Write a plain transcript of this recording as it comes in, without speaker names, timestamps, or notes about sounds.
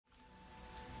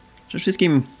Przede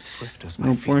wszystkim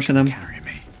no, posiadam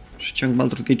ściąg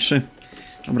Baldur Gate 3.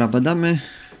 Dobra, badamy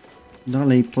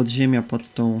dalej podziemia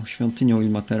pod tą świątynią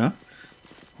Ilmatera.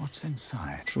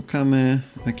 Szukamy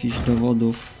jakichś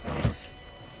dowodów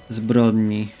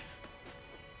zbrodni.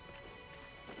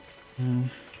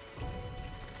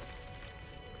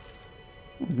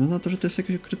 Wygląda na to, że to jest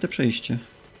jakieś ukryte przejście.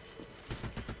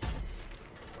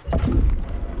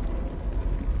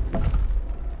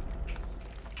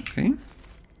 Okej.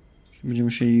 Będziemy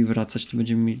musieli wracać, to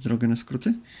będziemy mieli drogę na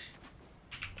skróty.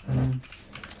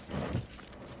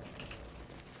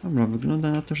 Dobra,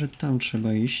 wygląda na to, że tam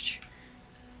trzeba iść.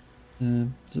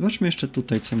 Zobaczmy jeszcze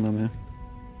tutaj, co mamy.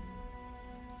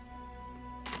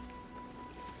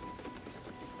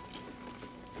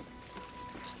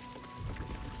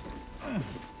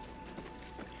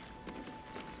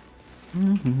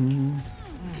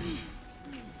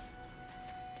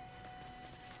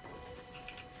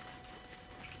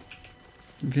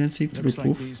 Więcej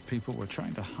trupów.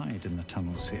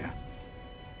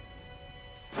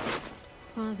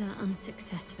 Rather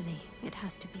unsuccessfully, it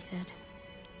has to be said.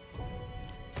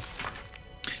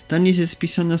 Ten list jest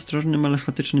pisany ostrożnym, ale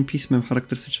chaotycznym pismem,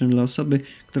 charakterystycznym dla osoby,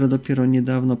 która dopiero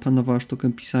niedawno panowała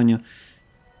sztukę pisania.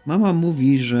 Mama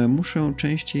mówi, że muszę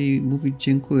częściej mówić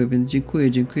dziękuję, więc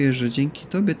dziękuję, że dzięki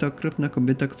tobie ta okropna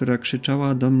kobieta, która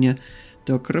krzyczała do mnie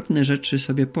te okropne rzeczy,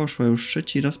 sobie poszła. Już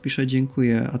 3. raz piszę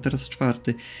dziękuję, a teraz 4.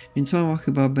 Więc mama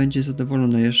chyba będzie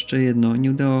zadowolona. Jeszcze jedno,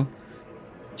 nie udało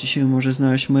ci się może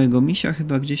znaleźć mojego misia,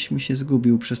 chyba gdzieś mi się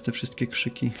zgubił przez te wszystkie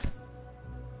krzyki.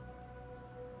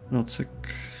 Nocek.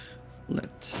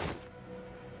 Let.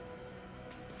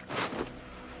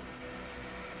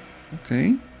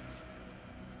 Okej.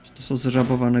 Czy to są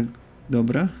zrabowane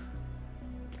dobra?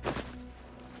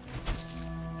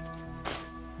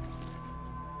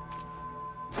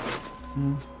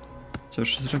 No.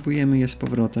 Cóż, zrabujemy je z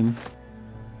powrotem.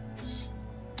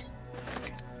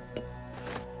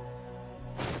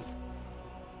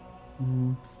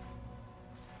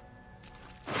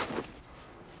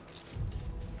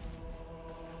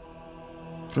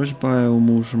 Prośba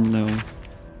eumurzmnę.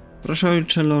 Proszę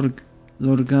ojcze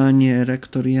Lorganie,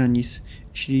 rektor Janis,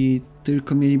 jeśli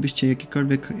tylko mielibyście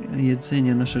jakiekolwiek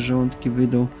jedzenie, nasze żołądki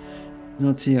wyjdą w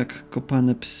nocy jak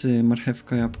kopane psy,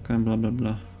 marchewka, jabłka, bla bla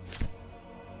bla.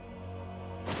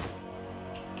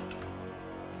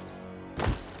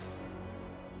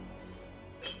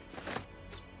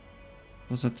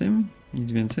 Poza tym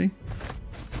nic więcej.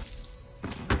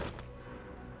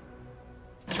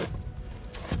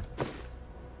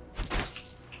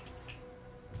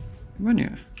 Chyba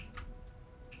nie.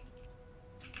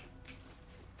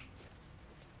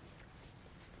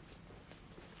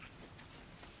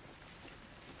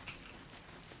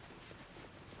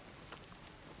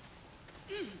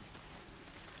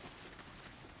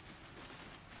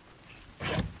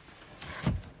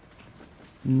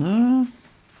 No.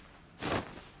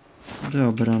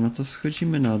 Dobra, no to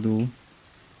schodzimy na dół.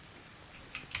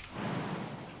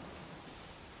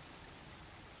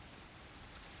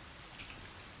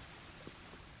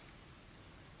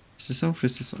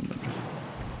 Wszyscy są, dobra.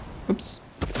 Ups.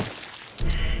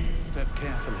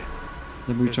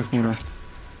 Zabójcza chmura.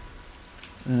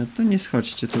 To nie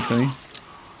schodźcie tutaj.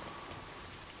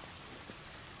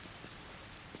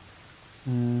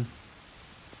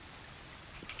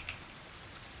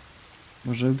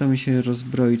 Może uda mi się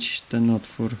rozbroić ten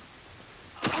otwór.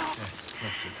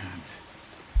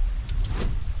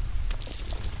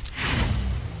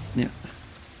 Nie.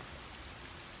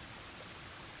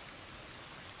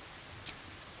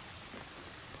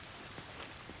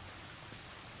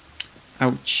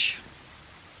 Auć.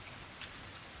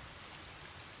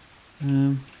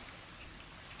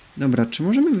 Dobra, czy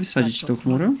możemy wysadzić tą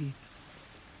chmurę?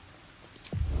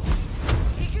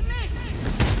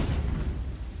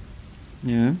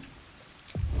 Nie.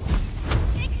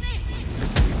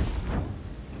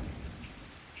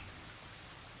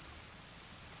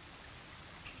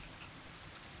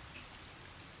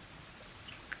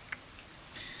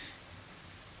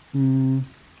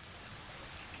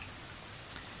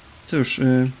 Cóż,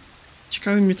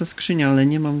 ciekawi mnie ta skrzynia, ale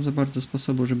nie mam za bardzo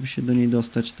sposobu, żeby się do niej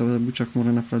dostać. Ta zabójcza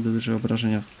chmura naprawdę duże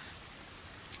obrażenia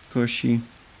kosi.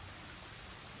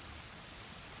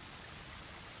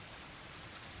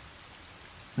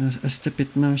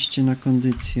 ST15 na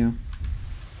kondycję.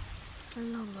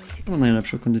 To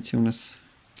najlepsza kondycja u nas.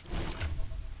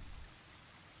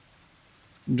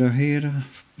 Jahir,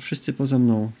 wszyscy poza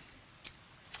mną.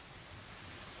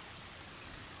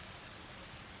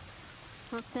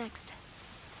 What's next?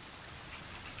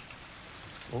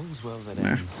 All's well that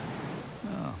ends.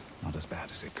 Oh, not as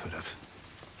bad as it could have.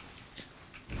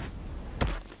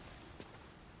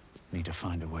 Need to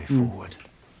find a way forward.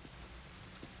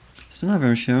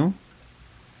 Zastanawiam się,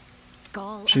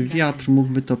 czy wiatr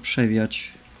mógłby to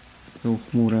przewiać, tą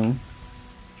chmurę.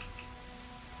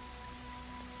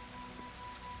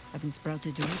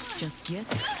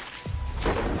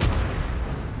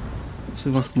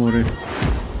 Usuwa chmury.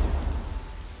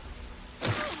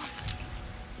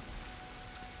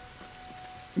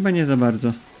 Chyba nie za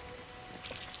bardzo.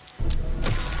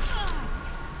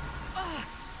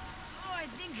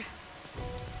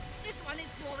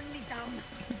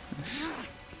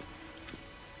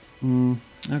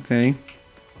 Okej.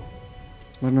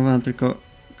 Zmarnowałem tylko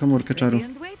komórkę czaru.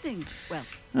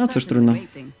 No cóż, trudno.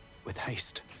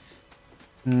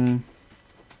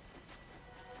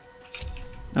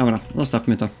 Dobra,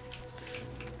 zostawmy to.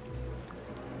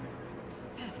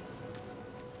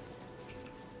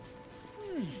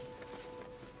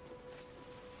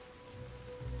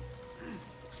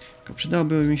 Tylko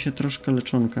przydałoby mi się troszkę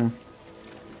leczonka.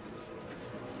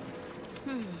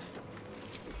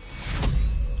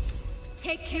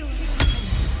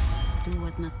 Do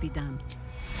what must be done.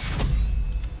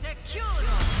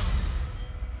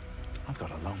 I've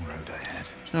got a long road ahead.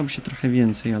 Przydałoby się trochę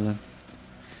więcej, ale...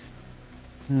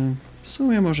 w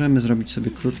sumie możemy zrobić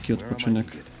sobie krótki odpoczynek.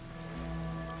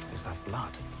 Is that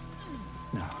blood?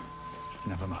 No,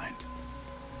 never mind.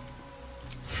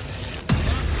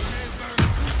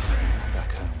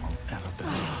 Back home won't ever be.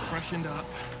 Freshened up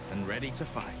and ready to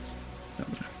fight.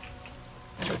 Dobra.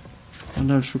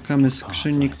 Nadal szukamy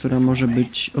skrzyni, która może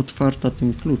być otwarta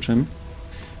tym kluczem.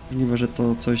 Możliwe, że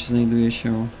to coś znajduje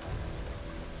się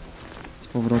z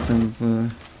powrotem w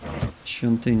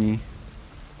świątyni.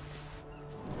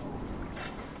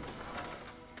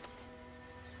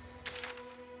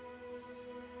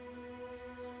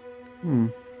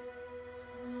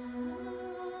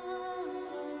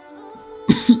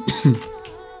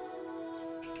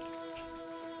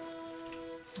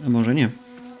 A może nie.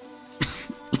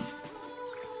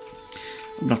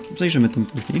 Dobra, zajrzymy tym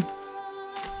później.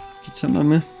 I co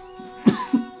mamy?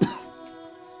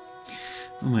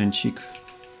 Momencik.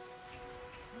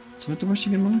 Co my tu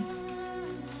właściwie mamy?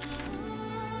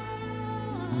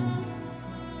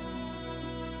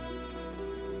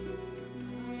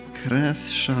 Kres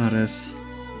Szares.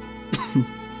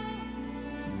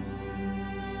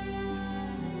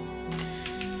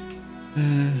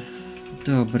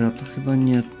 Dobra, to chyba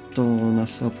nie to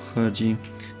nas obchodzi.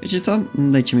 Wiecie co?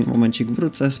 Dajcie mi momencik,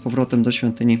 wrócę z powrotem do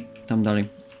świątyni. Tam dalej.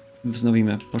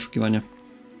 Wznowimy poszukiwania.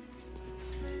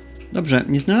 Dobrze,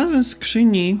 nie znalazłem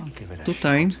skrzyni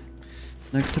tutaj,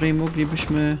 na której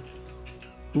moglibyśmy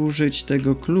użyć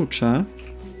tego klucza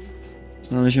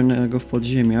znalezionego w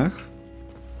podziemiach,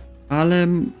 ale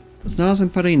znalazłem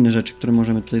parę innych rzeczy, które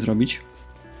możemy tutaj zrobić.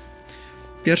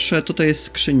 Pierwsze, tutaj jest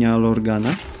skrzynia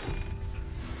Lorgana,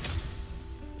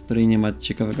 której nie ma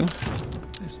ciekawego.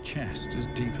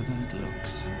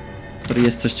 W której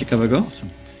jest coś ciekawego.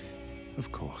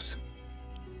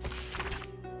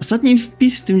 Ostatni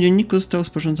wpis w tym dzienniku został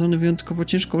sporządzony wyjątkowo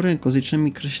ciężką ręką z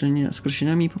licznymi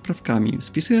skreśleniami i poprawkami.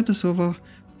 Spisuję te słowa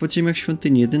w podziemiach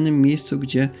świątyni, jedynym miejscu,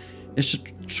 gdzie jeszcze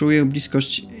czuję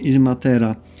bliskość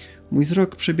Ilmatera. Mój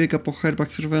wzrok przebiega po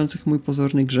herbach skrywających mój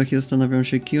pozorny grzech i zastanawiam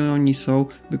się, kim oni są,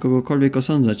 by kogokolwiek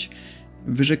osądzać.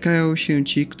 Wyrzekają się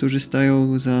ci, którzy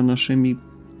stają za naszymi...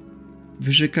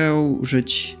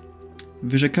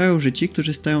 Wyrzekają, że ci,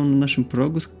 którzy stają na naszym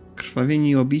progu, skrwawieni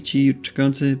i obici i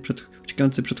uciekający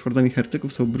przed hordami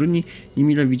hertyków są brudni i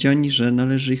mile widziani, że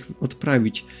należy ich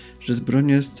odprawić, że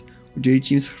zbrodnią jest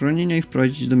udzielić im schronienia i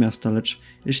wprowadzić do miasta, lecz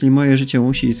jeśli moje życie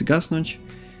musi zgasnąć,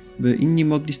 by inni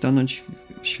mogli stanąć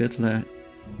w świetle,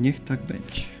 niech tak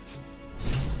będzie.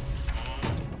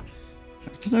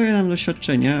 Tak, to daje nam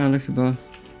doświadczenia, ale chyba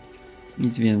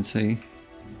nic więcej.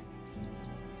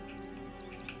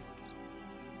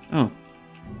 O!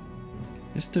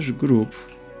 Jest też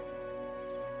grób.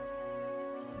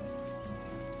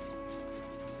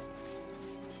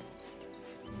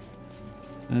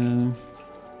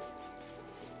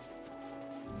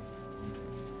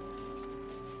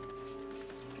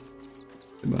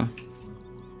 Chyba.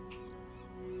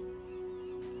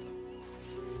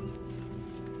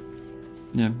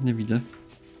 Nie widzę.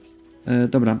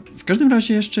 Dobra, w każdym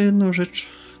razie jeszcze jedną rzecz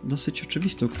dosyć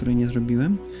oczywistą, której nie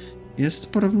zrobiłem, jest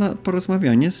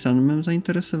porozmawianie z samym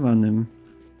zainteresowanym.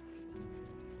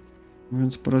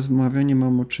 Mówiąc porozmawianie,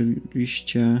 mam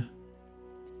oczywiście...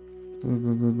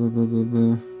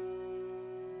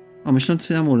 O,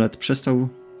 myślący amulet. Przestał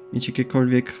mieć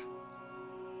jakiekolwiek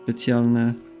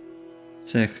specjalne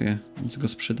cechy, więc go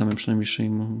sprzedamy przy najbliższej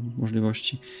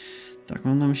możliwości. Tak,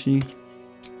 mam na myśli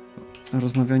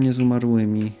rozmawianie z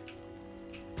umarłymi.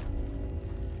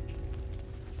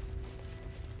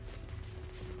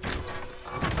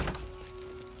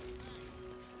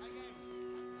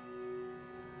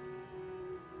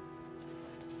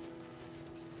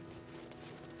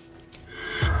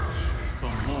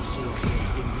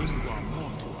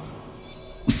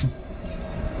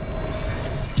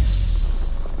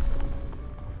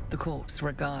 corpse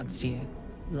regards you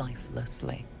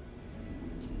lifelessly.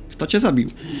 Kto cię zabił?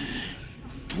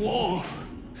 Dwarf,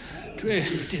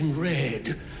 dressed in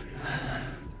red.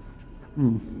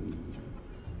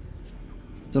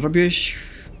 Co robiłeś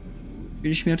w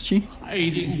chwili śmierci?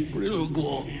 Hiding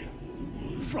Brilgor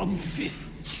from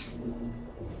fists.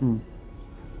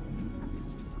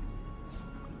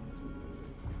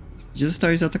 Gdzie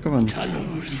zostałeś zaatakowany?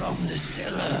 Tunnels from the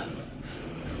cellar.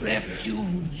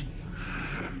 Refuge.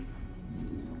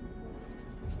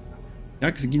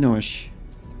 Jak zginąłeś?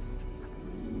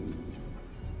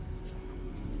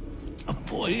 A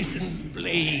poisoned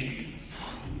blade.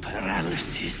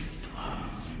 Paralysis.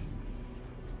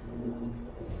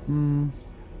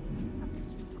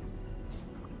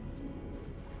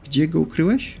 Gdzie go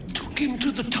ukryłeś? Took him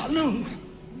to the tunnels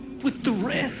with the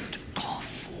rest. Oh,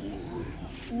 fool.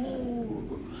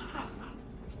 Fool.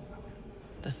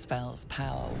 The spell's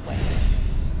power wanes.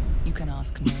 You can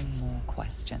ask no more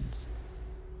questions.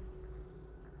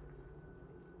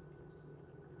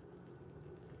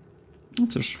 No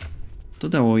cóż, to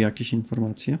dało jakieś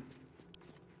informacje.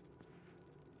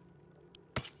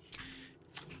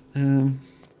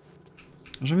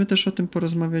 Możemy też o tym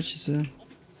porozmawiać z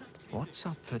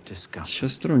What's up for discussion?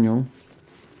 siostrunią.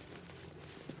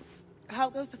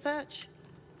 How goes the search?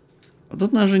 Oto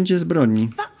narzędzie zbrodni.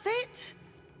 That's it!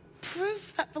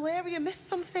 Proof that Valeria missed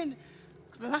something.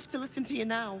 They'll have to listen to you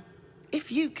now.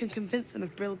 If you can convince them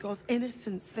of Brilgor's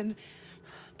innocence, then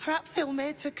perhaps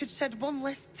Ilmater could shed one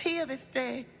less tear this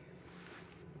day.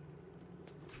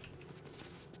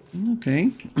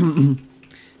 Okej.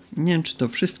 Nie wiem, czy to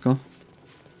wszystko.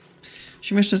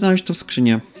 Musimy jeszcze znaleźć tą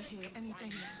skrzynię.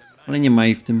 Ale nie ma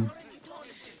jej w tym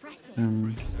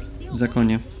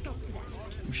zakonie.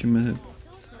 Musimy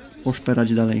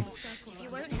poszperać dalej.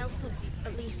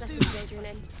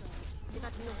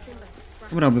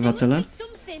 Dobra, obywatele.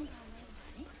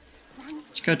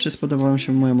 Ciekawe, czy spodobała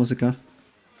się moja muzyka.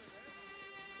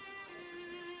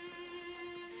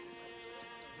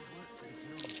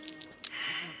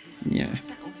 Nie.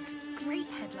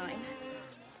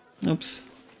 Ups.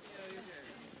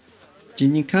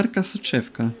 Dziennikarka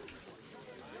soczewka.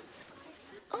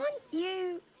 Aren't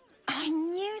you... I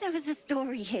knew there was a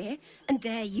story here. And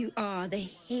there you are, the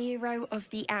hero of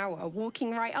the hour,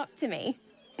 walking right up to me.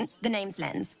 The name's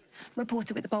Lens,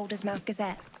 reporter with the Baldur's Mouth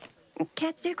Gazette.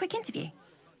 Care to do a quick interview?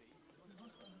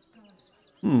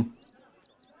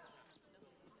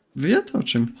 Wywiad o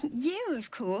czym? You, of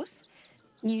course.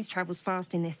 News travels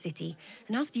fast in this city,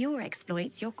 and after your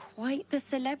exploits, you're quite the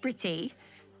celebrity.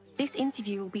 This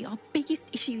interview will be our biggest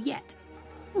issue yet.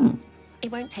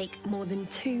 It won't take more than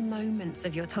 2 moments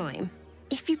of your time.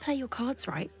 If you play your cards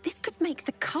right, this could make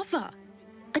the cover.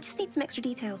 I just need some extra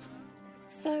details.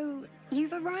 So,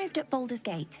 you've arrived at Baldur's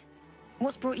Gate.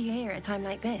 What's brought you here at a time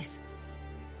like this?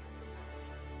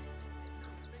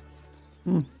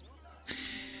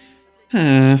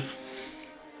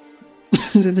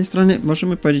 Z jednej strony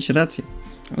możemy powiedzieć rację,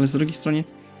 ale z drugiej strony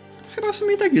chyba w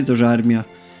sumie i tak wiedzą, że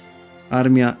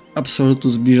armia absolutu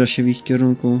zbliża się w ich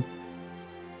kierunku.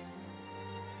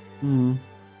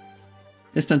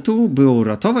 Jestem tu, by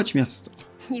uratować miasto.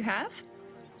 You have?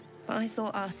 But I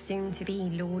thought our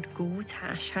soon-to-be Lord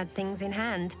Gortash had things in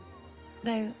hand.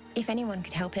 Though, if anyone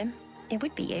could help him, it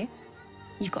would be you.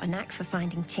 You've got a knack for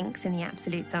finding chinks in the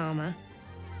Absolute's armor.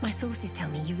 My sources tell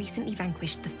me you recently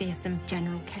vanquished the fearsome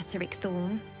General Ketheric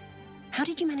Thorn. How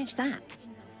did you manage that?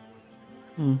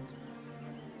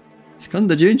 Skąd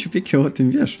do 9 piekieł o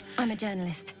tym wiesz? I'm a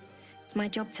journalist. It's my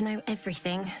job to know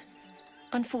everything.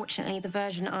 Unfortunately, the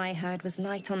version I heard was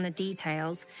light on the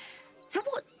details. So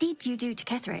what did you do to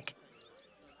Ketheric?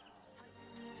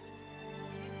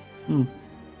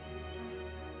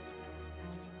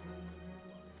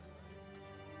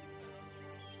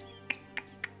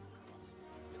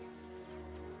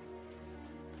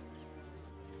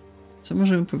 Co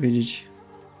możemy powiedzieć?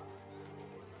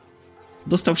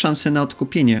 Dostał szansę na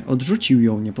odkupienie. Odrzucił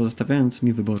ją, nie pozostawiając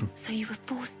mi wyboru. So you were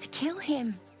forced to kill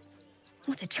him.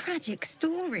 What a tragic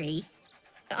story.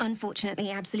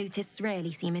 Unfortunately, absolutists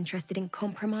rarely seem interested in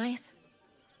compromise.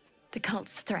 The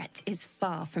cult's threat is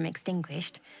far from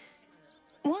extinguished.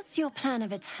 What's your plan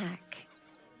of attack?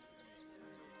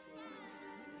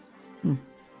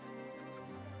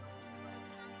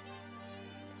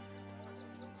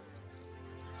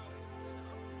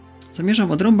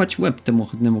 Zamierzam odrąbać łeb temu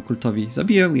ohydnemu kultowi.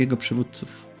 Zabiję jego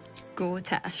przywódców.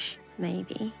 Gortash,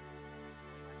 maybe.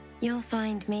 You'll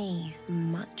find me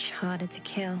much harder to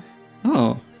kill.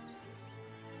 O!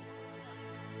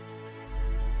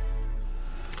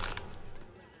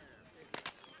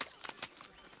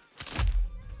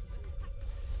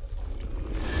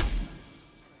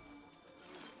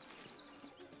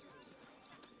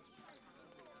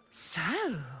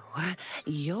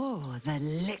 You're the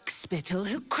lickspittle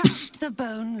who crushed the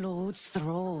Bone Lord's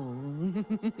thrall.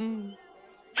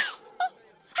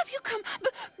 Have you come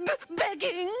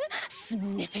begging?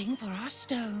 Sniffing for our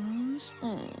stones?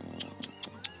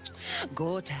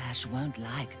 Gortash won't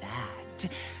like that.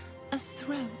 A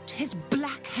throat his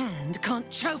black hand can't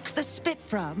choke the spit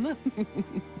from.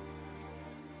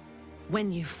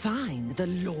 When you find the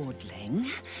lordling,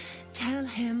 tell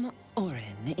him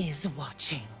Orin is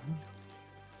watching.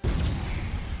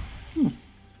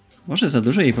 Może za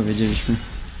dużo jej powiedzieliśmy.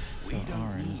 So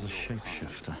Orin is a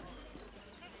shapeshifter.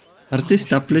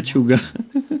 Artysta pleciuga.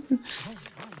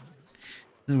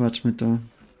 Zobaczmy to.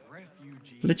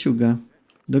 Pleciuga.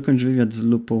 Dokończ wywiad z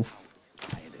lupą.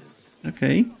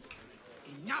 Okej.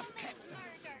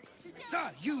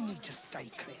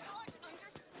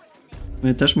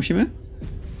 My też musimy?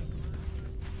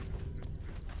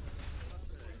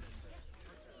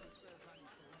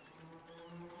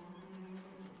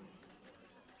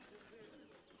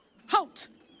 Halt!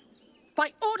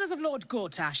 By orders of Lord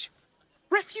Gortash,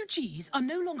 refugees are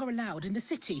no longer allowed in the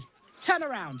city. Turn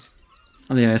around.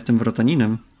 Ale ja jestem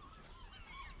wrotaninem.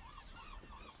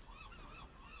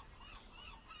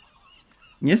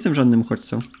 Nie jestem żadnym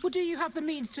uchodźcą. Well, do you have the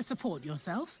means to support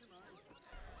yourself?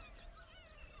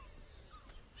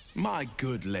 My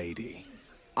good lady,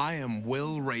 I am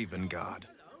Will Ravengard.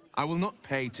 I will not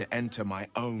pay to enter my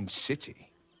own city.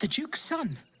 The Duke's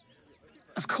son?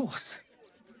 Of course.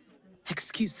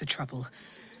 Excuse the trouble.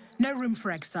 No room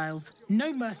for exiles,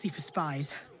 no mercy for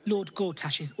spies. Lord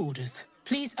Gortash's orders.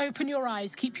 Please open your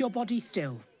eyes, keep your body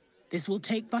still. This will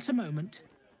take but a moment.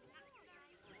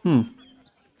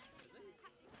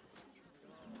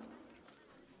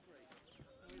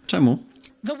 Czemu?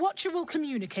 The Watcher will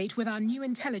communicate with our new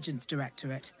intelligence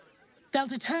directorate. They'll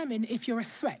determine if you're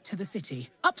a threat to the city.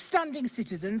 Upstanding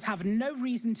citizens have no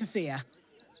reason to fear.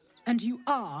 And you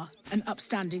are an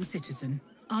upstanding citizen,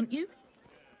 aren't you?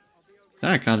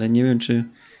 Tak, ale nie wiem, czy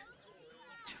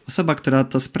osoba, która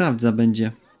to sprawdza,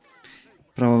 będzie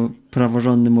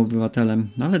praworządnym obywatelem.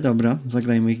 No ale dobra,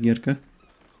 zagrajmy ich gierkę.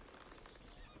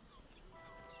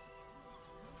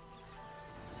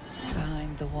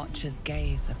 Behind the Watcher's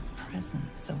gaze, a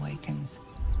presence awakens.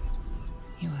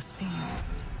 You are seen.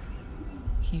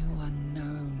 You are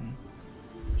known.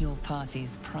 Your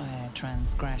party's prior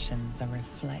transgressions are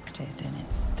reflected in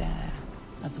its stare.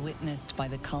 As witnessed by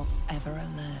the cult's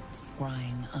ever-alert,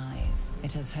 scrying eyes.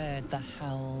 It has heard the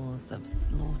howls of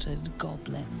slaughtered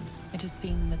goblins. It has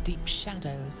seen the deep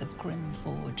shadows of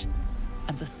Grimforge,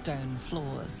 and the stone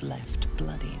floors left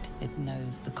bloodied. It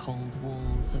knows the cold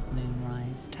walls of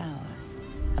Moonrise Towers,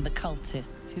 and the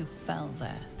cultists who fell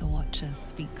there. The Watcher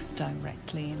speaks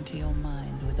directly into your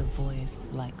mind with a voice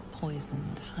like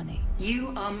poisoned honey.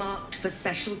 You are marked for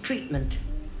special treatment.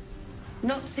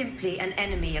 Not simply an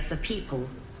enemy of the people,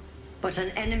 but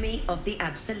an enemy of the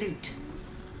Absolute.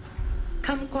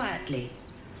 Come quietly,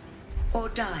 or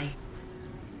die.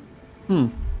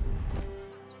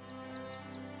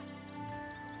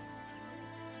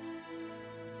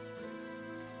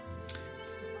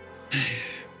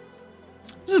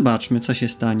 Zobaczmy, co się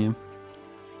stanie.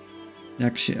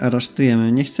 Jak się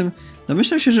aresztujemy. Nie chcę...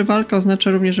 Domyślam się, że walka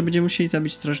oznacza również, że będziemy musieli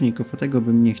zabić strażników, a tego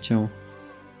bym nie chciał.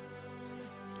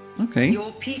 Okej.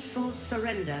 Your peaceful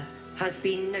surrender has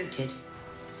been noted.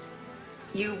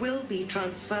 You will be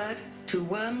transferred to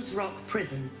Worms Rock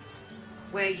Prison,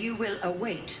 where you will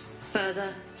await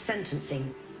further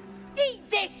sentencing. Eat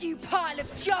this, you pile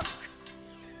of junk!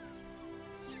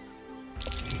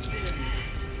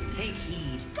 Take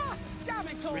heed. God damn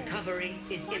it all! Recovery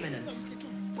is imminent.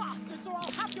 Bastards, or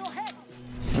I'll have your heads!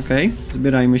 Okej,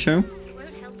 zbierajmy się. It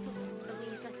won't help us, but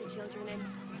please let the children in.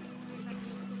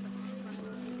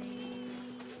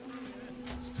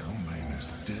 Stelmane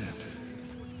is dead.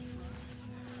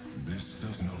 This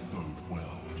does not bode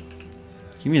well.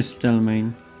 Kim jest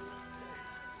Stelmane?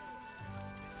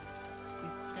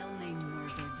 With Stelmane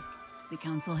murdered, the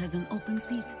council has an open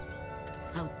seat.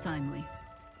 How timely.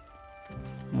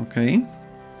 Okej.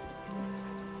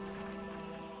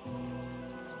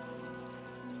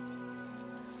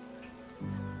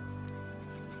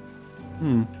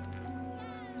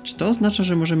 Czy to oznacza,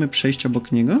 że możemy przejść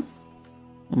obok niego?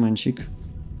 Momencik.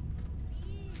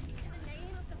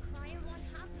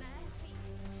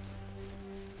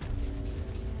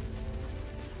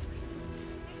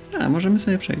 A, możemy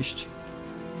sobie przejść.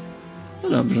 No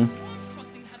dobrze. Nie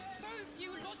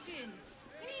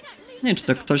wiem, czy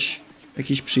to ktoś,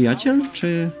 jakiś przyjaciel,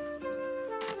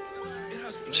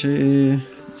 czy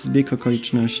zbieg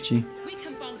okoliczności.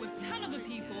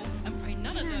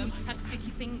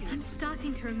 I'm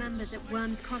starting to remember that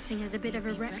Worm's Crossing has a bit of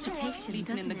a reputation,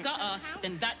 Sleeping in doesn't the it? gutter,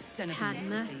 then that's Tad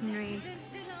mercenary,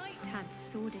 tad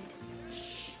sordid.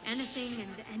 Anything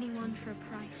and anyone for a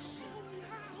price.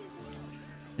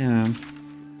 Ja.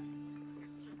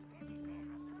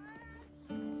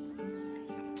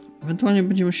 Ewentualnie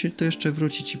będziemy musieli to jeszcze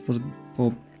wrócić i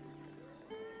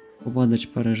pobadać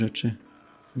parę rzeczy.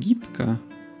 Gipka.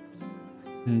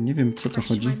 Nie wiem, co to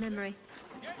chodzi.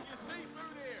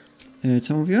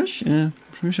 Co mówiłaś?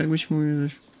 Brzmisz, jakbyś mówił,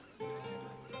 że...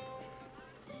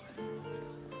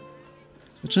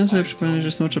 Zaczynam sobie przypomnieć,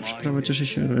 że smocza przyprawa cieszy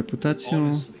się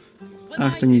reputacją.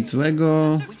 Ach, to nic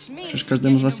złego. Przecież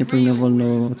każdemu z was nie powinno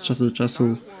wolno od czasu do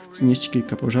czasu znieść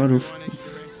kilka pożarów.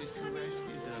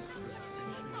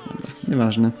 Dobra,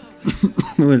 nieważne.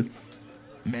 Will.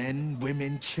 Men,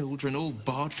 women, children, all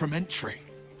barred from entry.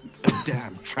 A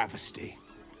damn travesty.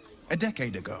 A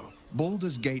decade ago,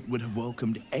 Baldur's Gate would have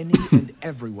welcomed any and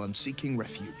everyone seeking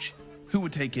refuge. Who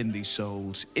would take in these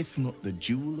souls, if not the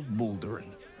Jewel of Baldur?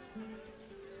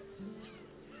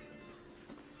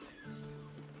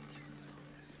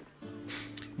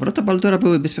 Wrota Baldura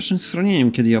były bezpiecznym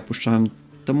schronieniem, kiedy je opuszczałem.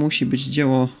 To musi być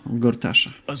dzieło Gortasza.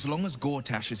 As long as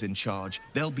Gortash is in charge,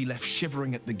 they'll be left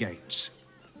shivering at the gates.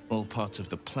 All part of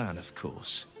the plan, of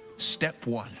course. Step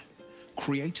 1.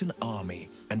 Create an army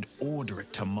and order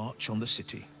it to march on the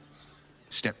city.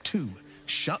 Step 2.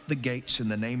 Shut the gates in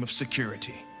the name of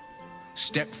security.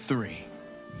 Step 3.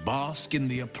 Bask in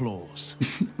the applause.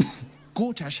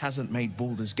 Gortash hasn't made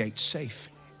Baldur's Gate safe.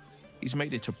 He's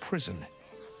made it a prison.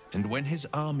 And when his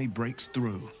army breaks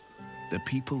through, the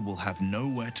people will have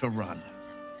nowhere to run.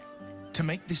 To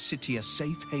make this city a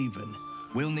safe haven,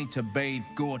 we'll need to bathe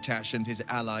Gortash and his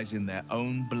allies in their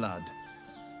own blood.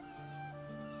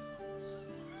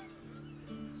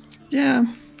 Ja.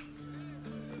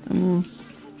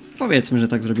 Powiedzmy, że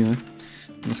tak zrobimy.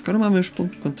 No skoro mamy już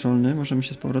punkt kontrolny, możemy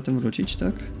się z powrotem wrócić,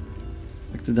 tak?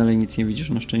 Jak ty dalej nic nie widzisz,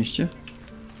 na szczęście.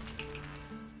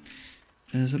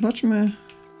 Zobaczmy,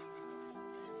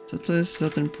 co to jest za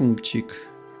ten punkcik.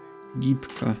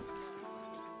 Gipka.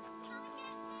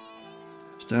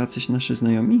 Czy to jacyś nasi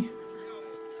znajomi?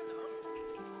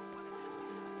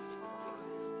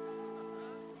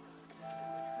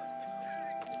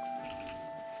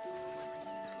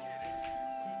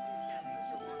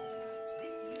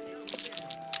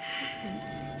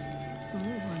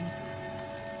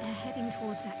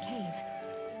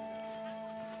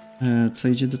 Co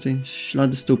idzie do tej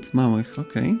ślady stóp małych,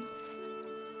 okej.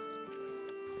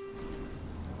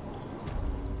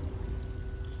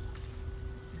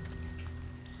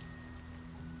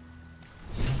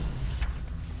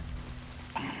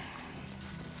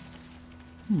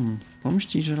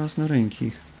 Pomści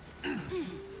żelaznorękich.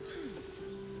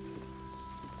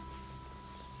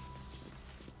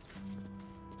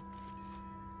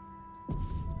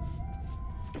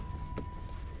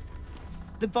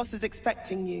 The boss is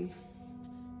expecting you.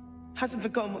 Hasn't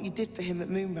forgotten what you did for him at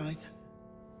Moonrise.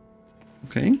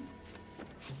 Okej.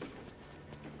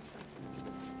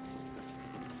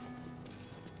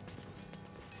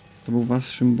 To był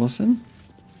waszym bossem?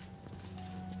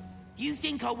 You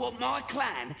think I want my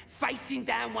clan facing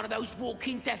down one of those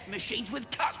walking death machines with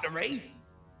cutlery?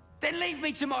 Then leave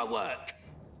me to my work.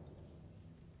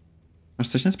 Masz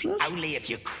coś na sprzedaż? Only if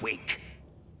you're quick.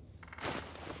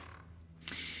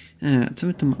 Co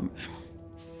my tu mamy?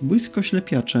 Błysko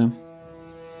ślepiacze.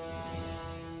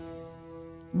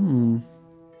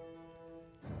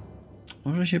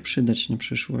 Może się przydać na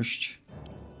przyszłość.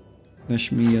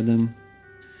 Weźmy jeden.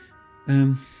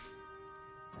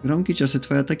 Gromkie ciosy.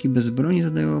 Twoje ataki bez broni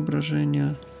zadają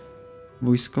obrażenia.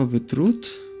 Wojskowy trud.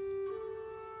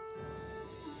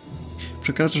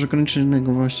 Przekraczasz ograniczenie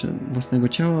własnego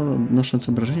ciała, odnosząc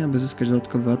obrażenia, by zyskać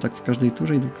dodatkowy atak w każdej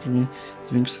turze i dwukrotnie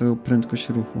zwiększyć swoją prędkość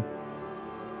ruchu.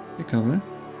 Ciekawe.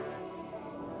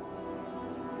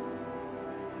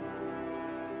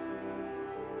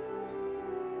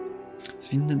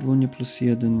 Zwinne dłonie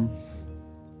 +1.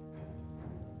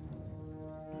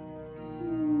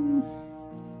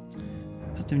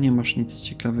 Zatem nie masz nic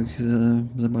ciekawych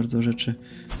za bardzo rzeczy.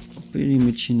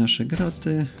 Opylimy ci nasze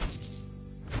graty.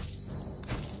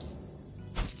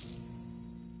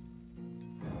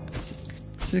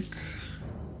 Cyk.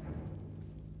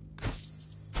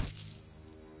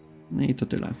 No i to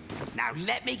tyle. Now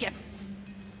let me get...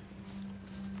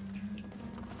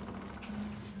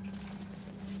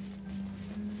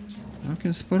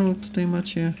 Całkiem sporo tutaj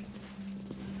macie,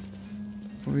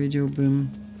 powiedziałbym,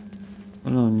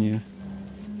 kolonię.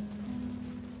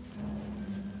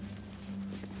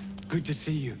 Good to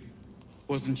see you.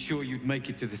 Wasn't sure you'd make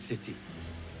it to the city.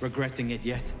 Regretting it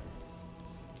yet?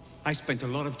 I spent a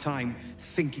lot of time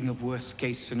thinking of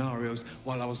worst-case scenarios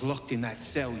while I was locked in that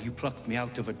cell you plucked me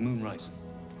out of at Moonrise.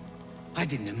 I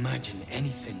didn't imagine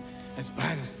anything as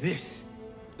bad as this.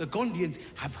 The Gondians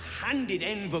have handed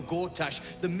Enver Gortash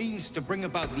the means to bring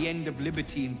about the end of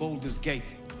liberty in Baldur's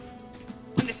Gate.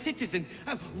 And the citizens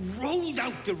have rolled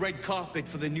out the red carpet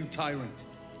for the new tyrant.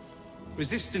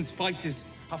 Resistance fighters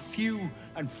are few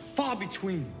and far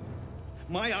between.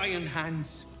 My iron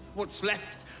hands, what's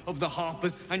left of the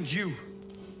Harpers, and you.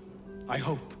 I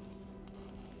hope.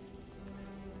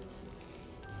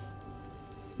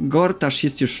 Gortash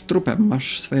jest już trupem.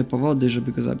 Masz swoje powody,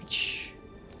 żeby go zabić.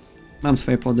 Mam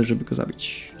swoje powody, żeby go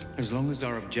zabić. As long as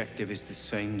our objective is the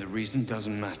same, the reason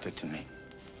doesn't matter to me.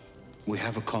 We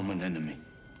have a common enemy.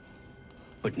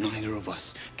 But neither of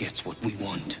us gets what we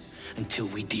want until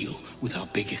we deal with our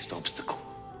biggest obstacle.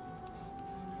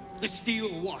 The Steel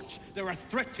Watch. They're a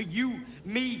threat to you,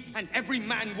 me, and every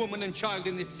man, woman, and child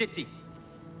in this city.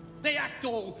 They act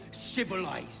all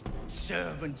civilized,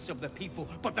 servants of the people,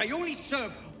 but they only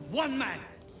serve one man.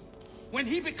 When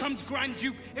he becomes Grand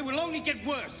Duke, it will only get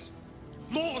worse.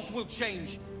 Laws will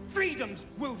change, freedoms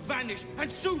will vanish,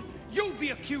 and soon you'll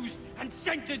be accused and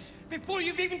sentenced before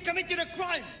you've even committed a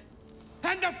crime.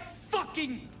 And the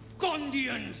fucking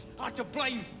Gondians are to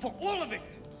blame for all of it.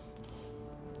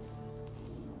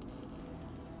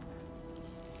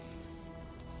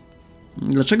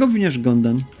 Dlaczego winiesz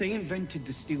Gondan? They invented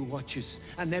the Steel Watchers,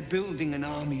 and they're building an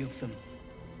army of them.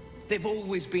 They've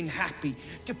always been happy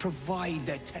to provide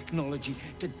their technology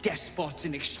to despots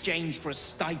in exchange for a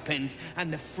stipend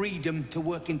and the freedom to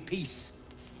work in peace.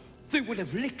 They would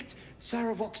have licked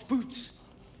Saravok's boots,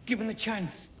 given the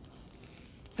chance.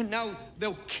 And now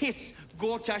they'll kiss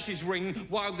Gortash's ring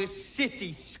while this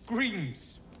city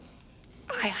screams.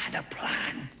 I had a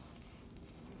plan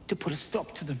to put a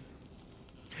stop to them.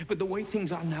 But the way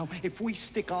things are now, if we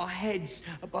stick our heads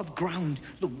above ground,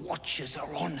 the Watchers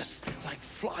are on us like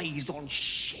flies on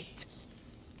shit.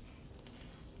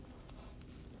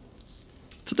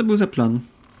 Co to był za plan?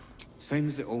 Same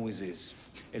as it always is.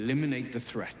 Eliminate the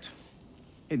threat.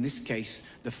 In this case,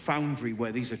 the foundry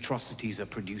where these atrocities are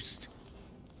produced.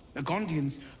 The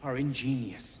Gondians are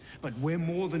ingenious, but we're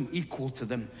more than equal to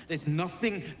them. There's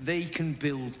nothing they can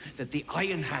build that the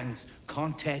Iron Hands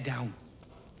can't tear down.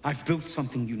 I've built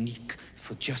something unique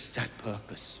for just that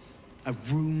purpose. A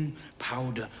room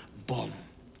powder bomb.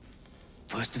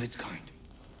 First of its kind.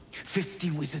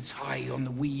 50 wizards high on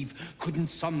the weave couldn't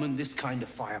summon this kind of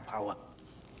firepower.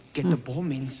 Get the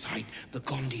bomb inside the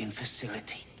Gondian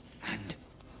facility, and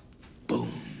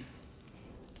boom.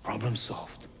 Problem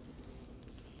solved.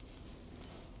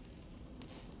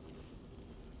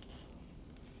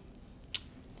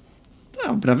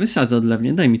 Dobra, wysadzę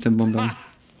odlewnie. Daj mi tę bombę.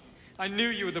 I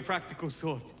knew you were the practical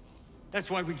sort. That's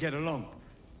why we get along.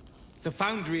 The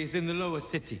foundry is in the lower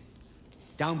city,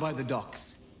 down by the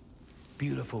docks.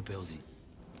 Beautiful building,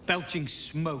 belching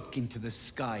smoke into the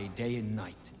sky day and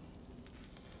night.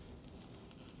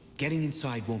 Getting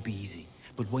inside won't be easy,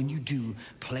 but when you do,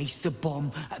 place the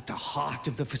bomb at the heart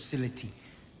of the facility.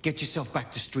 Get yourself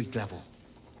back to street level.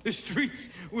 The streets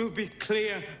will be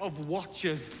clear of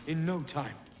Watchers in no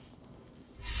time.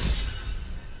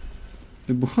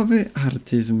 Wybuchowy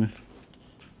artyzm.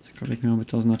 Cokolwiek miałoby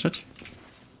to oznaczać.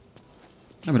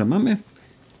 Dobra, mamy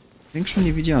większą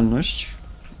niewidzialność.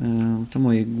 To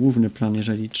mój główny plan,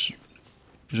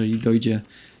 jeżeli dojdzie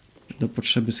do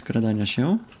potrzeby skradania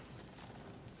się.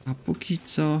 A póki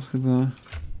co chyba...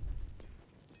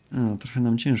 trochę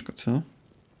nam ciężko, co?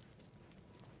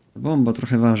 Bomba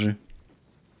trochę waży.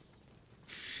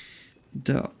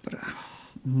 Dobra.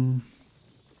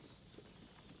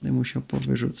 Będę musiał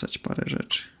powyrzucać parę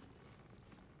rzeczy.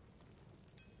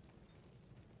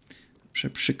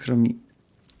 Przykro mi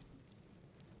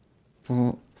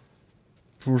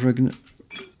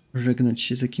pożegnać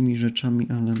się z jakimiś rzeczami,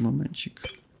 ale momencik.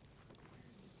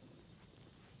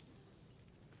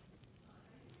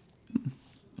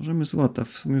 Możemy złota.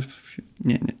 W sumie...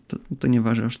 Nie, to nie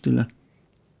waży aż tyle.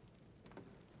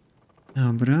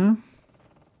 Dobra.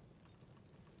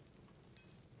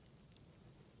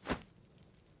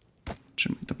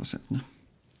 Trzymaj to posępne.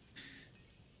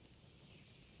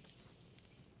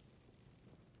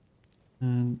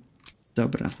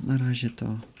 Dobra, na razie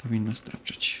to powinno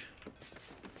starczyć.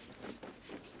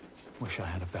 Wish I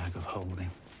had a bag of holding.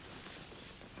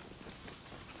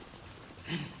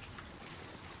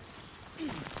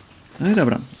 No i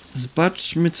dobra,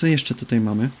 zobaczmy, co jeszcze tutaj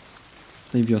mamy w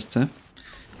tej wiosce.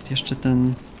 Jest jeszcze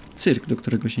ten cyrk, do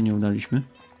którego się nie udaliśmy.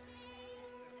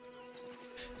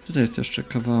 Tutaj jest jeszcze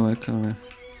kawałek, ale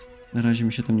na razie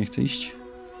mi się tam nie chce iść.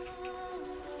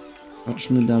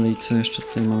 Patrzmy dalej, co jeszcze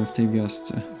tutaj mamy w tej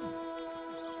wiosce.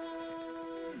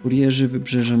 Kurierzy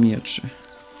Wybrzeża Mieczy.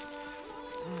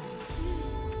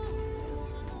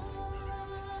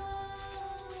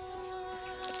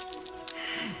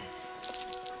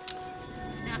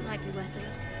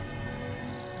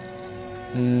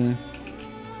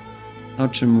 O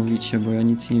czym mówicie, bo ja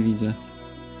nic nie widzę.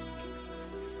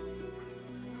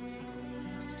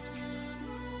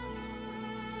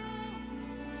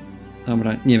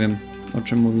 Dobra, nie wiem, o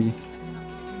czym mówili.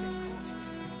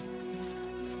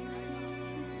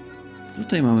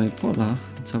 Tutaj mamy pola,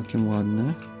 całkiem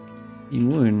ładne. I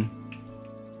młyn.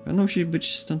 Pewno musi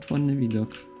być stąd ładny widok.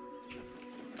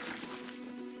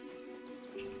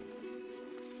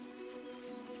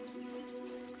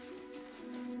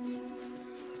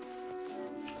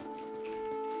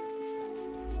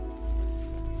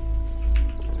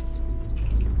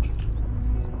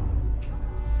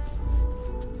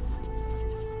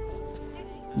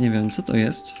 Nie wiem, co to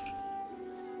jest.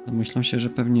 Domyślam się, że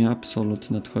pewnie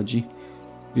absolut nadchodzi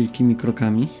wielkimi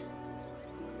krokami.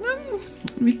 No,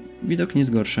 widok nie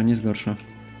zgorsza, nie zgorsza.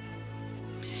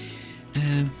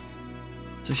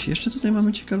 Coś jeszcze tutaj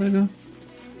mamy ciekawego?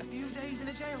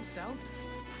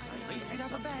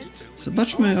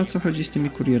 Zobaczmy, o co chodzi z tymi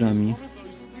kurierami.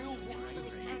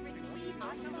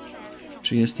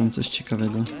 Czy jest tam coś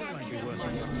ciekawego?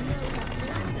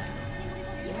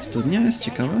 Studnia jest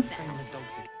ciekawa?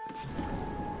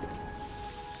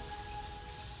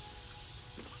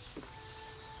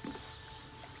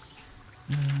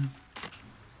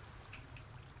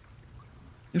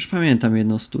 Już pamiętam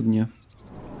jedną studnię.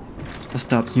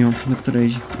 Ostatnią, do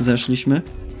której zeszliśmy.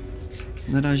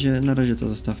 Na razie to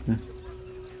zostawmy.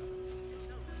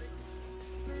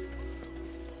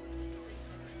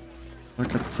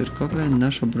 Plakat cyrkowy,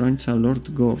 nasz obrońca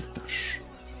Lord Gortash.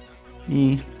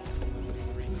 I...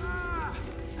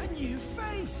 A new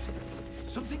face.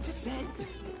 Something to send.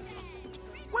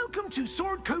 Welcome to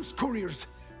Sword Coast Couriers.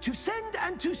 To send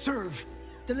and to serve.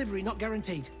 Delivery not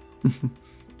guaranteed.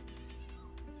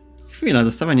 Chwila,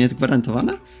 dostawa nie jest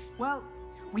gwarantowana? Well,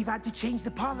 we've had to change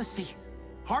the policy.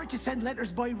 Hard to send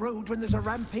letters by road when there's a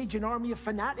rampaging army of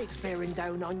fanatics bearing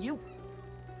down on you.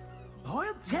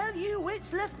 I'll tell you,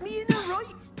 it's left me in a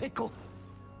right pickle.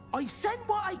 I've sent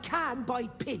what I can by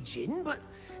pigeon, but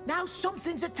now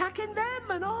something's attacking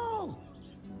them and all.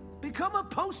 Become a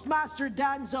postmaster,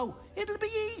 Danzo. It'll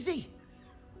be easy.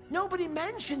 Nobody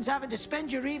mentions having to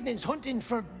spend your evenings hunting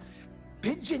for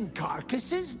pigeon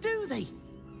carcasses, do they?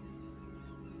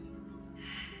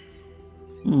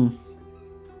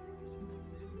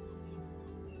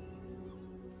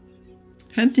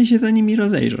 Chętnie się za nimi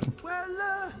rozejrzę.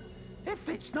 Well,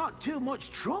 if it's not too much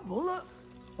trouble,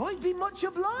 I'd be much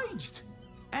obliged.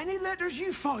 Any letters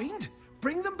you find,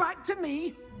 bring them back to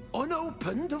me,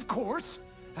 unopened, of course,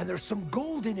 and there's some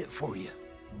gold in it for you.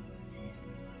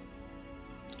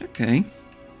 Okej.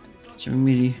 Będziemy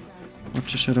mieli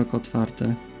oczy szeroko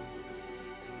otwarte.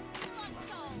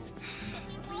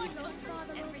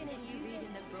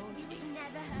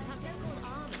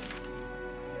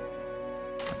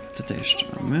 Tutaj jeszcze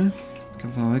mamy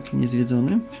kawałek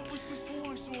niezwiedzony.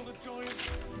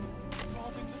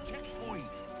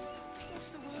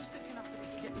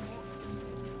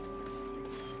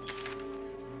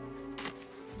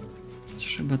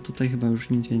 Chyba tutaj już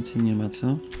nic więcej nie ma,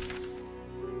 co?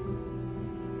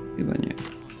 Chyba nie.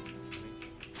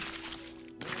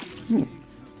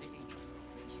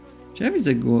 Czy ja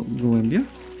widzę gołębia?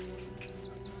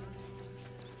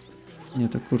 Nie,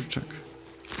 to kurczak.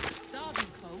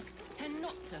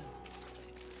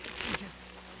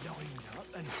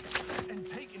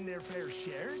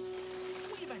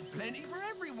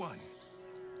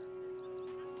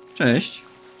 Cześć.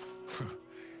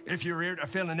 If you're here to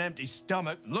fill an empty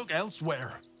stomach, look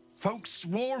elsewhere. Folks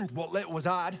swarmed what little was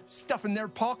had, stuffing their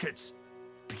pockets.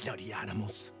 Bloody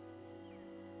animals.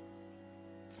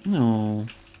 No.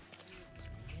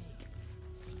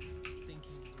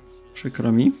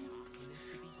 Przykro mi.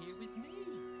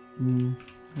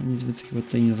 Nic więcej chyba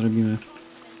tutaj nie zrobimy.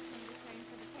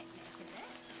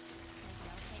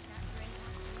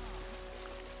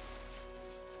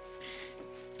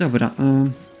 Dobra,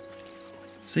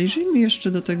 zajrzyjmy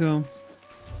jeszcze do tego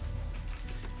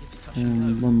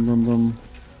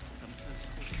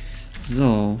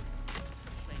zoo.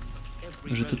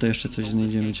 Może tutaj jeszcze coś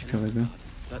znajdziemy ciekawego.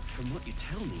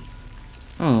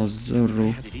 O,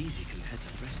 Zoru.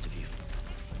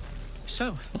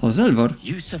 O, Zelwor.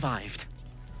 You survived.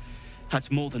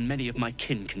 That's more than many of my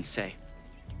kin can say.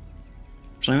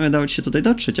 Przynajmniej udało ci się tutaj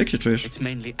dotrzeć. Jak się czujesz? It's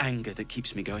mainly anger that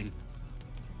keeps me going.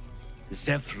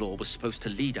 Zevlor was supposed to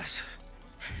lead us,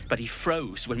 but he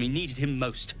froze when we needed him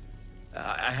most.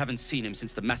 I haven't seen him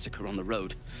since the massacre on the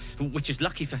road, which is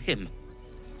lucky for him.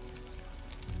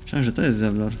 Myślałem, że to jest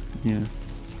Zevlor. Nie.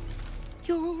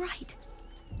 You're all right.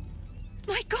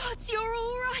 My gods, you're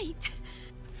all right.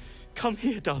 Come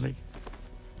here, darling.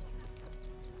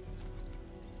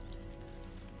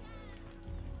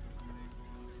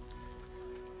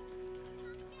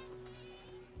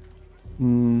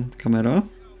 Kamero?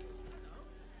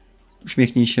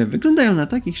 Uśmiechnij się. Wyglądają na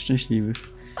takich szczęśliwych.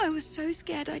 I was so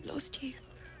scared I'd lost you.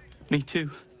 Me too.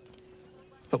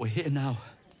 But we're here now.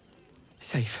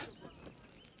 Safe.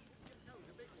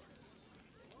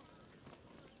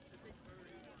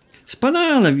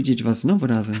 Wspaniale widzieć was znowu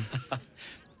razem.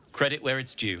 Credit where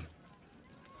it's due.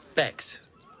 Bex,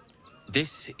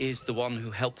 this is the one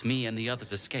who helped me and the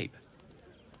others escape.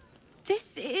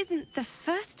 This isn't the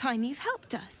first time you've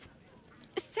helped us.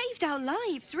 Saved our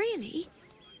lives, really.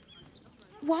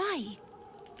 Why?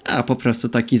 A po prostu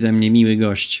taki ze mnie miły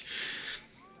gość.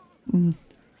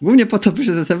 Głównie po to,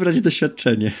 by zebrać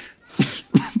doświadczenie.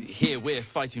 Here we're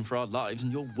fighting for our lives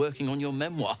and you're working on your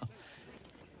memoir.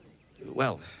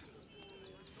 Well,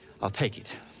 I'll take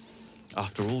it.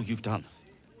 After all you've done.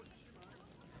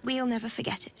 We'll never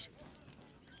forget it.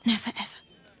 Never ever.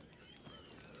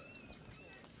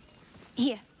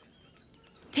 Here.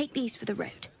 Take these for the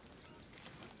road.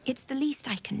 It's the least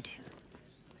I can do.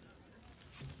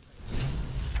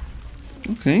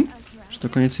 Okej. Czy to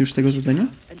koniec już tego zadania?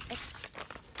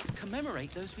 Commemorate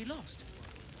those we lost.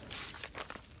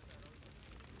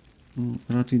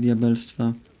 Ratuj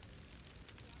diabelstwa.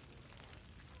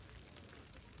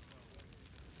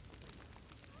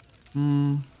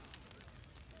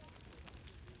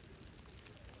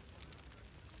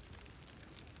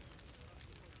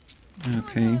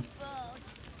 Okej.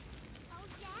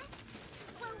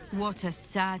 What a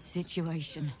sad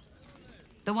situation.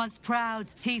 The once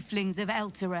proud tieflings of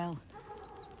Elturel,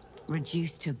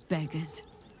 reduced to beggars.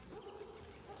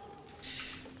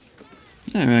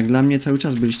 Nie wiem, jak dla mnie cały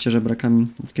czas byliście żebrakami,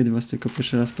 od kiedy was tylko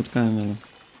pierwszy raz spotkałem, ale...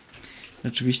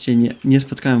 Rzeczywiście nie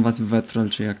spotkałem was w Wetrol,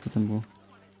 czy jak to tam było.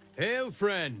 Hail,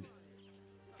 friend.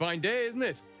 Fine day,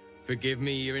 isn't it? Forgive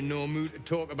me, you're in no mood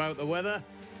to talk about the weather.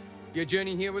 Your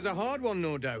journey here was a hard one,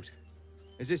 no doubt.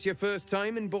 Is this your first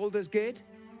time in Baldur's Gate?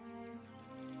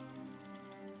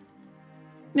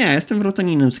 Nie, jestem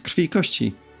wrotaninem z krwi i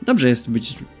kości. Dobrze jest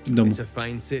być w domu. It's a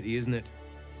fine city, isn't it?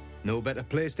 No better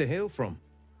place to hail from.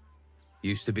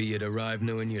 Used to be you'd arrive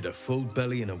knowing you'd a full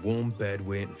belly and a warm bed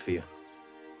waiting for you.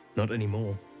 Not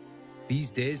anymore.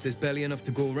 These days there's barely enough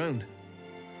to go around.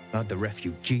 Add the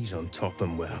refugees on top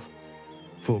and well,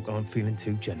 folk aren't feeling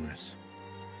too generous.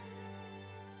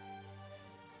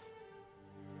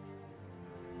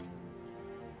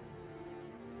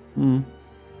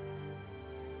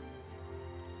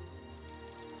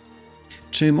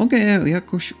 Czy mogę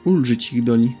jakoś ulżyć ich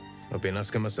doli? I've been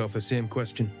asking myself the same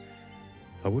question.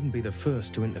 I wouldn't be the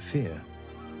first to interfere.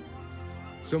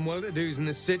 Some well-to-dos in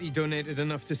the city donated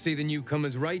enough to see the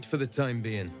newcomers right for the time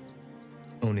being.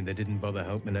 Only they didn't bother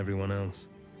helping everyone else.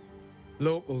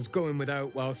 Locals going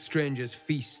without while strangers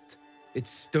feast. It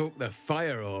stoked the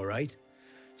fire, all right.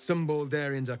 Some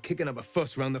Baldurians are kicking up a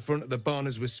fuss round the front of the barn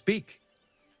as we speak.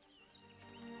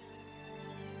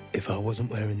 If I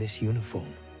wasn't wearing this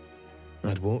uniform,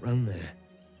 I'd walk round there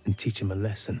and teach them a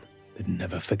lesson they'd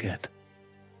never forget.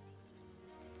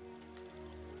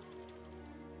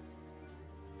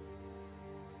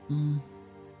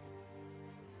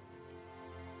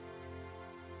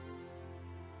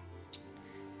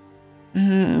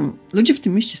 Ludzie w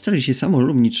tym mieście stali się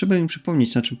samolubni. Trzeba im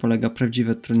przypomnieć, na czym polega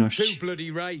prawdziwa trójność. Too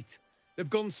bloody right. They've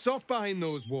gone soft behind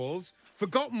those walls,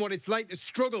 forgotten what it's like to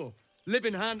struggle,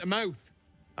 living hand to mouth.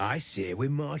 I say we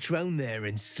march round there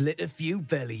and slit a few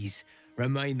bellies,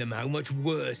 remind them how much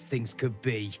worse things could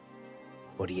be.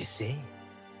 What do you say?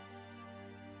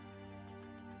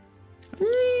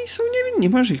 Oni są niewinni,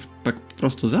 masz ich tak po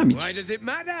prostu zabić. Why does it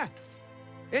matter?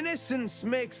 Innocence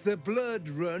makes the blood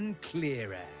run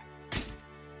clearer.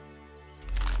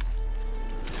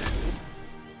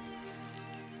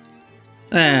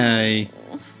 Ej.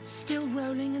 Still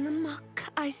rolling in the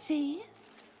muck, I see.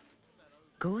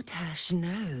 Gortash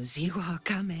knows you are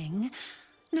coming.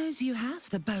 Knows you have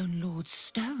the Bone Lord's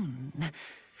stone.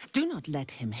 Do not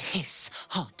let him hiss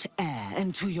hot air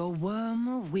into your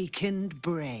worm-weakened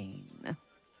brain.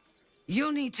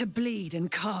 You'll need to bleed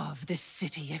and carve this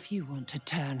city if you want to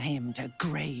turn him to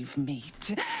grave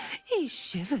meat. He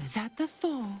shivers at the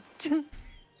thought.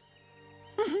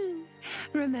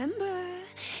 Remember,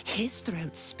 his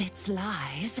throat spits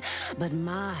lies, but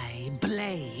my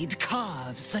blade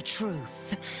carves the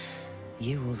truth.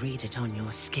 You will read it on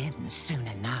your skin soon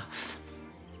enough.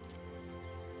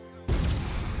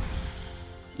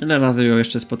 Ile razy ją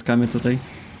jeszcze spotkamy tutaj?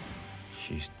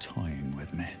 She's toying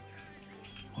with me.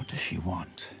 What does she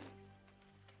want?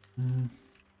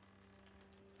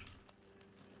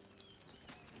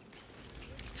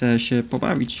 Chce się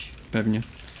pobawić, pewnie.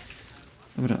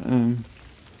 Dobra.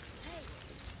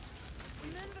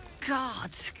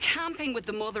 God, camping with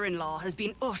the mother-in-law has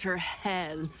been utter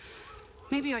hell.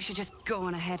 Maybe I should just go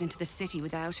on ahead into the city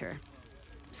without her.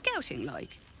 Scouting,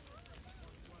 like.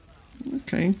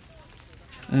 Okej.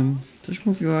 Coś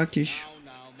mówiło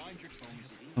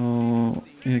o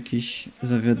jakichś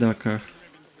zawiadakach.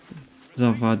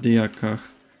 Zawadyjakach.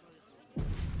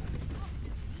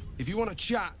 If you want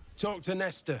to chat, talk to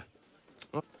Nestor.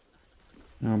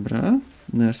 Dobra,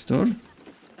 Nestor.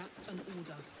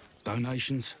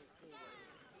 Donations.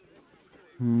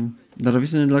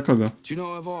 Darowizny dla kogo? Do you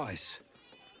know advice?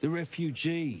 The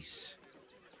refugees.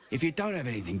 If you don't have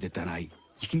anything to donate,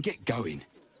 you can get going.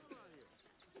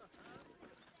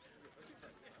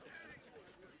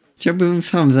 Chciałbym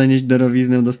sam zanieść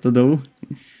darowiznę do stodołu.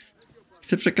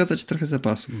 Chcę przekazać trochę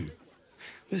zapasów.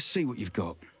 Let's see what you've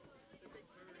got.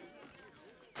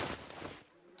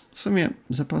 W sumie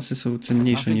zapasy są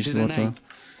cenniejsze niż złoto.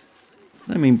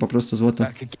 Dajmy im po prostu złoto.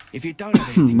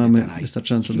 Mamy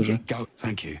wystarczająco dużo.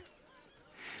 Thank you.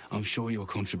 I'm sure your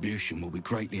contribution will be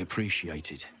greatly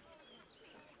appreciated.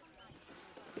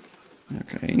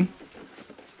 Okej.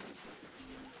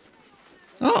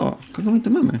 O! Kogo my tu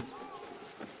mamy?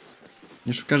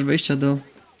 Nie szukasz wejścia do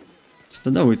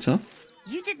stodoły, co?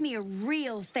 You did me a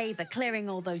real favor clearing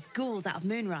all those ghouls out of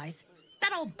Moonrise.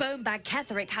 That old bonebag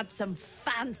Ketherick had some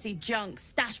fancy junk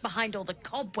stashed behind all the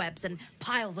cobwebs and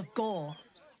piles of gore.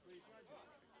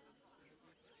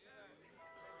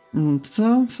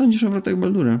 Co sądzisz o wrotach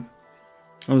Baldura?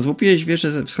 O, złapiłeś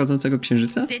wieżę ze wschodzącego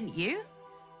księżyca? Didn't you?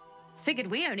 Figured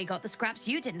we only got the scraps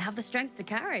you didn't have the strength to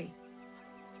carry.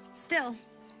 Still,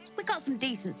 we got some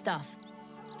decent stuff.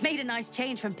 Made a nice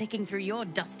change from picking through your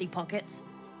dusty pockets.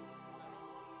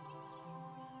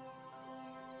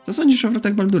 Co sądzisz o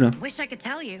wrotach Baldura? Wish I could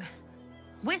tell you.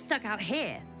 We're stuck out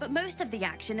here, but most of the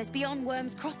action is beyond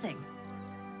Worm's Crossing.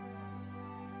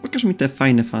 Pokaż mi te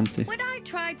fajne fanty. Would I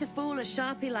try to fool a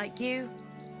sharpie like you?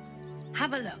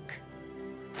 Have a look.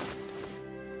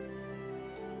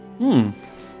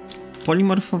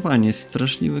 Polimorfowanie,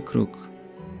 straszliwy kruk.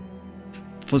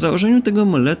 Po założeniu tego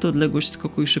amuletu odległość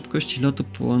skoku i szybkości lotu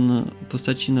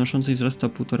postaci noszącej wzrasta o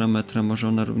 1,5 metra. Może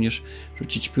ona również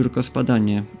rzucić piórko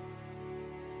spadanie.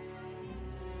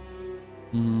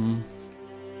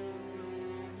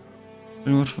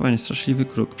 Polimorfowanie, straszliwy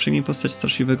kruk. Przyjmij postać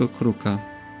straszliwego kruka.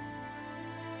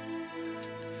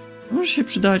 Może się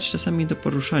przydać czasami do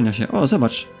poruszania się. O,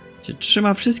 zobacz!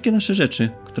 Trzyma wszystkie nasze rzeczy,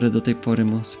 które do tej pory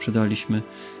mu sprzedaliśmy.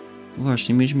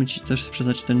 Właśnie, mieliśmy ci też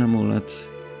sprzedać ten amulet.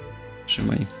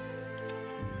 Trzymaj.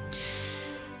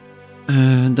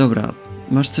 Dobra,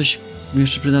 masz coś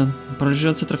jeszcze przyda?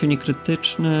 Paraliżujące trafienie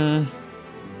krytyczne.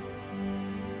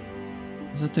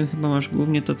 Zatem chyba masz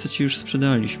głównie to, co ci już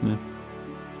sprzedaliśmy.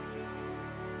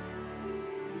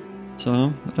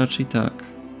 Co? Raczej tak.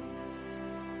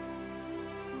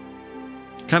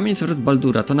 Kamień z Wrot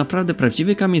Baldura. To naprawdę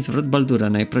prawdziwy kamień z Wrot Baldura.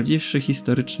 Najprawdziwszy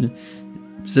historyczny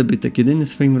zabytek, jedyny w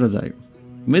swoim rodzaju.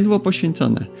 Mydło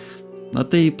poświęcone. Na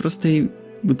tej prostej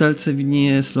butelce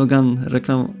widnieje slogan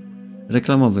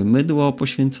reklamowy. Mydło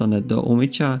poświęcone do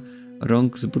umycia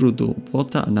rąk z brudu,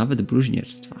 błota, a nawet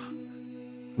bluźnierstwa.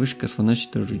 Łyżkę słoności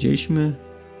to już widzieliśmy.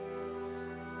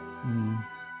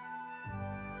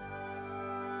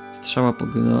 Strzała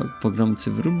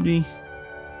pogromcy wróbli.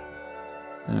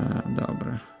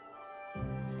 Dobra.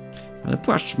 Ale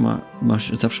płaszcz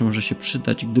zawsze może się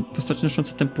przydać. Gdy postać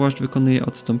nosząca ten płaszcz wykonuje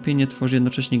odstąpienie, tworzy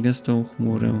jednocześnie gęstą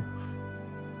chmurę.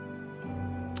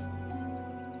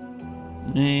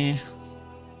 Nie.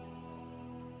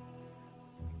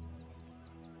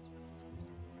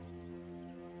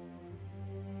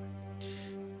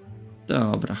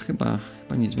 Dobra, chyba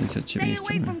nic więcej od ciebie nie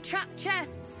chcemy.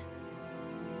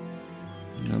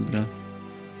 Dobra.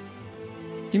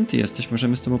 Kim ty jesteś?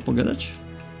 Możemy z tobą pogadać?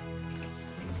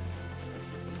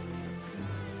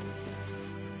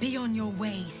 Be on your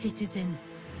way, citizen.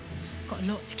 Got a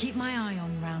lot to keep my eye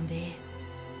on round here.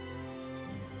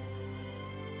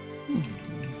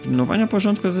 Pilnowania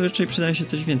porządku zazwyczaj przydaje się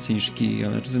coś więcej niż kij,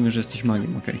 ale rozumiem, że jesteś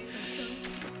magiem, okej.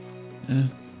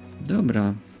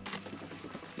 Dobra.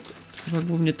 Chyba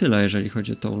głównie tyle, jeżeli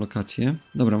chodzi o tą lokację.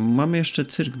 Dobra, mamy jeszcze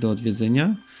cyrk do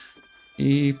odwiedzenia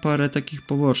i parę takich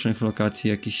pobocznych lokacji,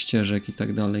 jakichś ścieżek i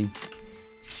tak dalej.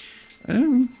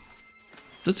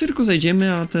 Do cyrku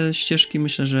zajdziemy, a te ścieżki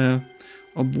myślę, że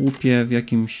obłupie w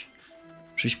jakimś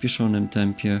przyspieszonym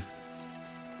tempie.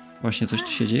 Właśnie coś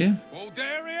tu się dzieje?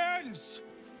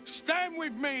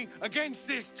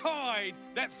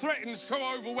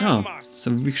 O,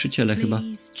 są wichrzyciele chyba.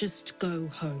 Please just go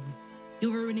home.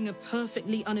 You're ruining a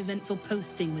perfectly uneventful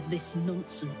posting with this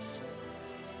nonsense.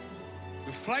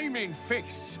 The Flaming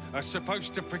Fists are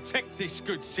supposed to protect this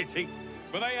good city,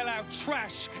 but they allow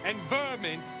trash and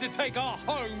vermin to take our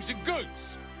homes and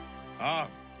goods. Oh,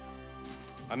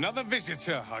 another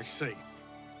visitor, I see.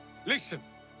 Listen,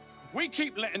 we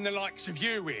keep letting the likes of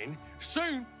you in,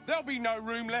 soon there'll be no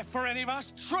room left for any of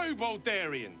us true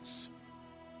Baldurians.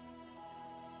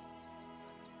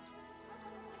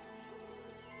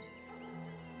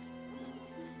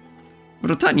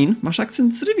 Wrotanin, masz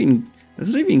akcent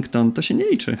z Rivington, to się nie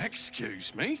liczy.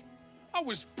 Excuse me? I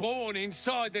was born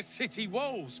inside the city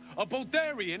walls, a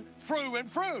Baldurian through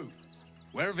and through.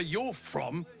 Wherever you're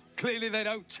from, clearly they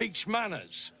don't teach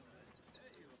manners.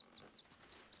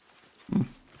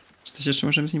 Czy coś jeszcze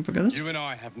możemy z nim pogadać? You and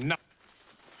I have no...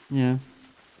 Nie.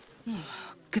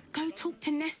 Go talk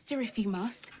to Nestor if you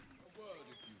must.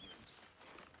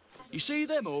 You see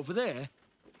them over there?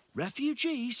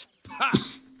 Refugees? Ha!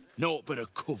 Naught but a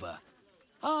cover.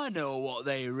 I know what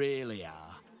they really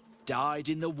are.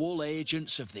 Dyed-in-the-wool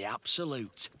agents of the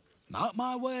Absolute. Mark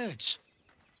my words.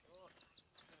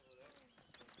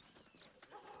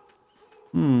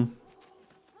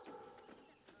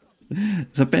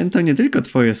 Zapamiętam nie tylko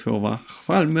twoje słowa.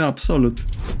 Chwalmy Absolut.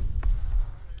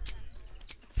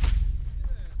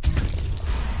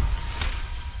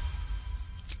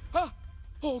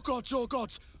 Oh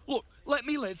gods. Look, let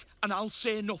me live and I'll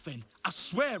say nothing. I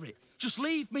swear it. Just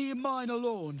leave me and mine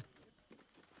alone.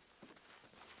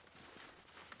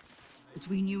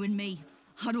 Between you and me,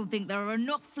 I don't think there are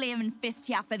enough Flaming Fists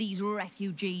here for these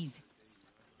refugees.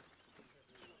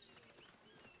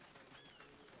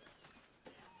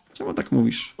 Czemu tak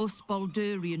mówisz? Us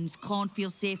Baldurians can't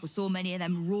feel safe with so many of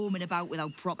them roaming about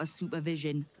without proper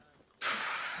supervision.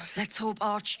 Let's hope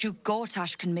Archduke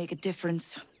Gortash can make a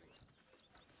difference.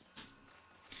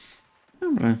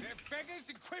 Dobra.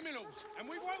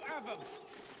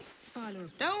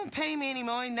 Don't pay me any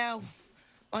mind now.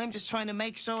 I'm just trying to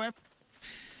make sure.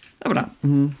 Dobra.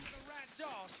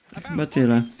 Chyba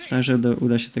tyle. Myślałem, że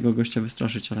uda się tego gościa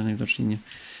wystraszyć, ale najwidoczniej nie.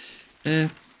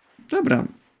 Dobra.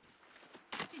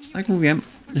 Jak mówiłem,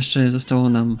 jeszcze został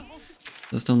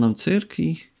nam cyrk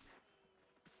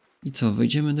i co?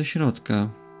 Wejdziemy do środka.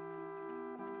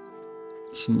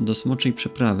 Do smoczej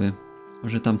przeprawy.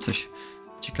 Może tam coś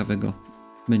ciekawego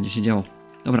będzie się działo.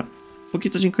 Dobra. Póki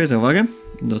co dziękuję za uwagę.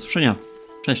 Do usłyszenia.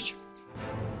 Cześć.